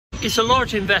It's a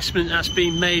large investment that's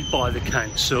been made by the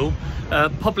council,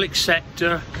 public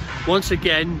sector, once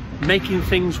again making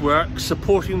things work,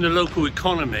 supporting the local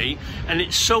economy, and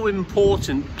it's so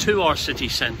important to our city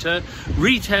centre.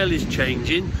 Retail is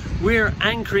changing. We're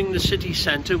anchoring the city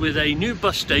centre with a new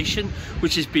bus station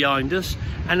which is behind us,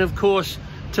 and of course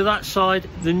to that side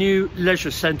the new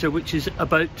leisure centre which is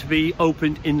about to be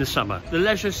opened in the summer. The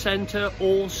leisure centre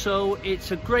also, it's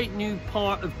a great new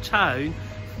part of town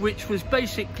which was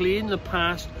basically in the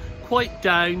past quite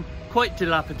down, quite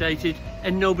dilapidated,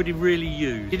 and nobody really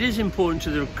used. It is important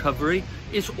to the recovery.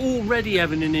 It's already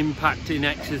having an impact in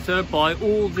Exeter by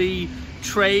all the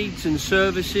trades and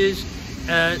services,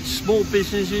 small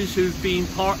businesses who've been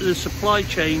part of the supply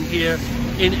chain here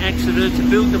in Exeter to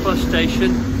build the bus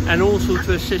station and also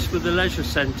to assist with the leisure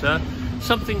centre.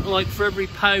 Something like for every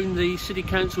 £1 the City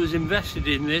Council has invested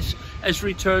in this has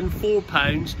returned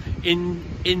 £4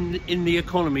 in the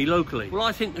economy locally. Well,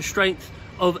 I think the strength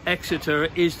of Exeter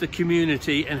is the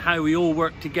community and how we all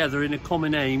work together in a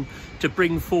common aim to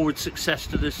bring forward success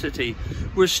to the city.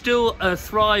 We're still a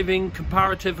thriving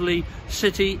comparatively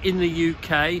city in the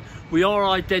UK. We are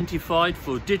identified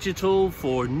for digital,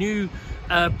 for new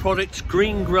products,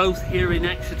 green growth here in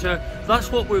Exeter.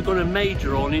 That's what we're going to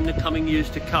major on in the coming years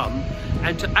to come,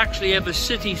 and to actually have a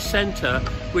city centre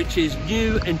which is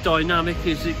new and dynamic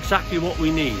is exactly what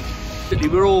we need.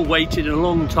 We're all waiting a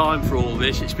long time for all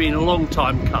this. It's been a long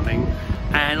time coming,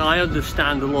 and I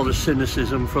understand a lot of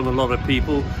cynicism from a lot of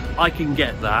people. I can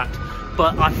get that,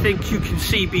 but I think you can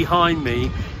see behind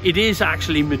me it is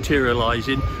actually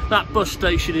materialising. That bus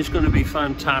station is going to be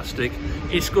fantastic.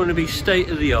 It's going to be state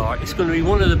of the art. It's going to be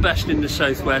one of the best in the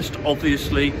southwest.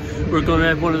 Obviously we're going to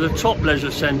have one of the top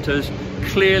leisure centres.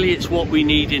 Clearly it's what we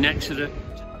need in Exeter.